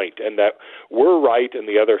point and that we're right and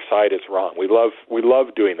the other side is wrong. We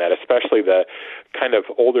love doing that, especially the kind of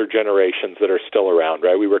older generations that are still around,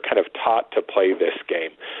 right? We were kind of taught to play this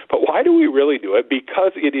game. But why do we really do it?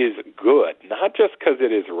 Because it is good, not just because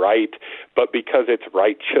it is right, but because it's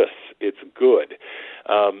righteous. It's good.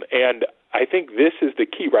 And I think this is the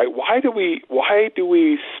key, right? Why do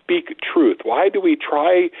we speak truth? Why do we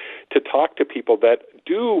try to talk to people that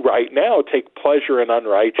do right now take pleasure in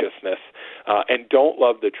unrighteousness and don't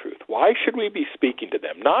love the truth? Why should we be speaking to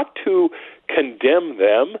them? Not to condemn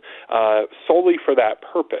them solely for that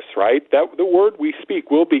purpose, right? That the word we speak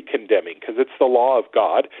will be condemning because it's the law of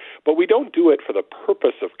God, but we don't do it for the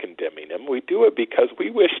purpose of condemning them. We do it because we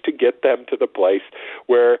wish to get them to the place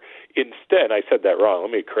where instead, I said that wrong,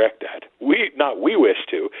 let me correct that. We wish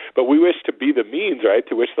to, but we wish to be the means, right,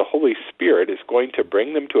 to which the Holy Spirit is going to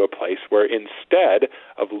bring them to a place where instead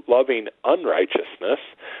of loving unrighteousness,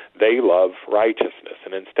 they love righteousness.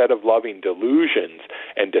 And instead of loving delusions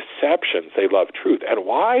and deceptions, they love truth. And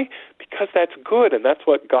why? Because that's good, and that's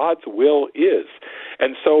what God's will is.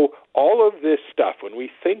 And so all of this stuff, when we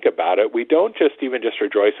think about it, we don't just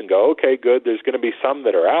rejoice and go, okay, good, there's going to be some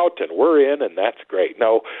that are out and we're in, and that's great.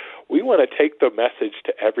 No, we want to take the message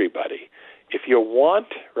to everybody. If you want,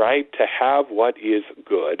 right, to have what is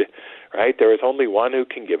good, right, there is only one who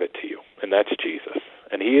can give it to you, and that's Jesus.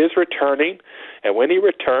 And he is returning, and when he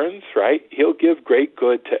returns, right, he'll give great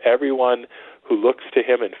good to everyone who looks to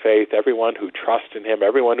him in faith, everyone who trusts in him,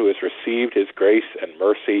 everyone who has received his grace and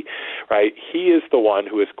mercy, right? He is the one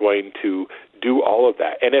who is going to do all of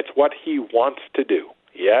that, and it's what he wants to do.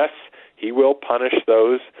 Yes, he will punish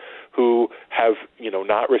those who have,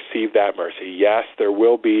 not received that mercy. Yes, there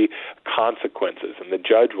will be consequences, and the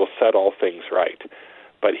judge will set all things right.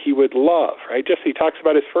 But he would love, right? Just he talks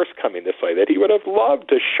about his first coming this way, that he would have loved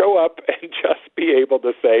to show up and just be able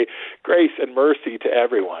to say grace and mercy to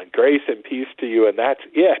everyone, grace and peace to you, and that's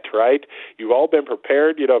it, right? You've all been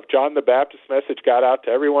prepared. If John the Baptist's message got out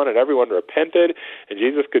to everyone and everyone repented, and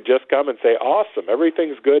Jesus could just come and say, awesome,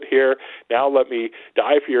 everything's good here. Now let me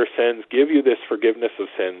die for your sins, give you this forgiveness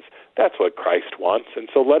of sins. That's what Christ wants. And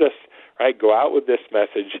so let us, right, go out with this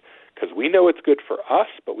message because we know it's good for us,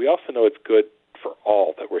 but we also know it's good for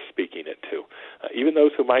all that we're speaking it to, even those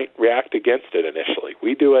who might react against it initially.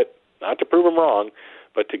 We do it not to prove them wrong,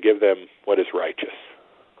 but to give them what is righteous.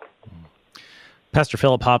 Pastor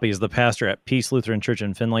Philip Hoppy is the pastor at Peace Lutheran Church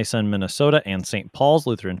in Finlayson, Minnesota, and St. Paul's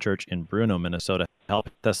Lutheran Church in Bruno, Minnesota. Help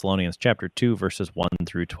Thessalonians chapter 2, verses 1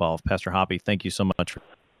 through 12. Pastor Hoppy, thank you so much.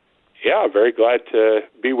 Yeah, very glad to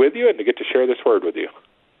be with you and to get to share this word with you.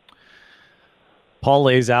 Paul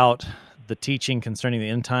lays out the teaching concerning the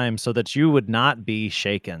end time so that you would not be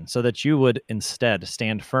shaken, so that you would instead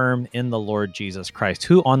stand firm in the Lord Jesus Christ,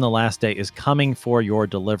 who on the last day is coming for your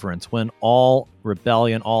deliverance, when all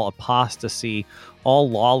rebellion, all apostasy, all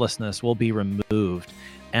lawlessness will be removed.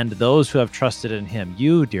 And those who have trusted in him,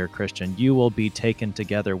 you, dear Christian, you will be taken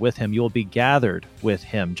together with him. You will be gathered with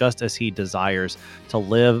him, just as he desires to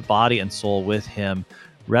live body and soul with him,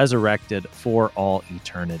 resurrected for all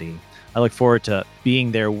eternity. I look forward to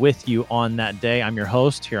being there with you on that day. I'm your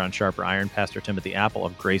host here on Sharper Iron, Pastor Timothy Apple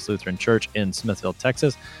of Grace Lutheran Church in Smithville,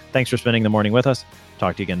 Texas. Thanks for spending the morning with us.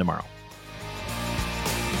 Talk to you again tomorrow.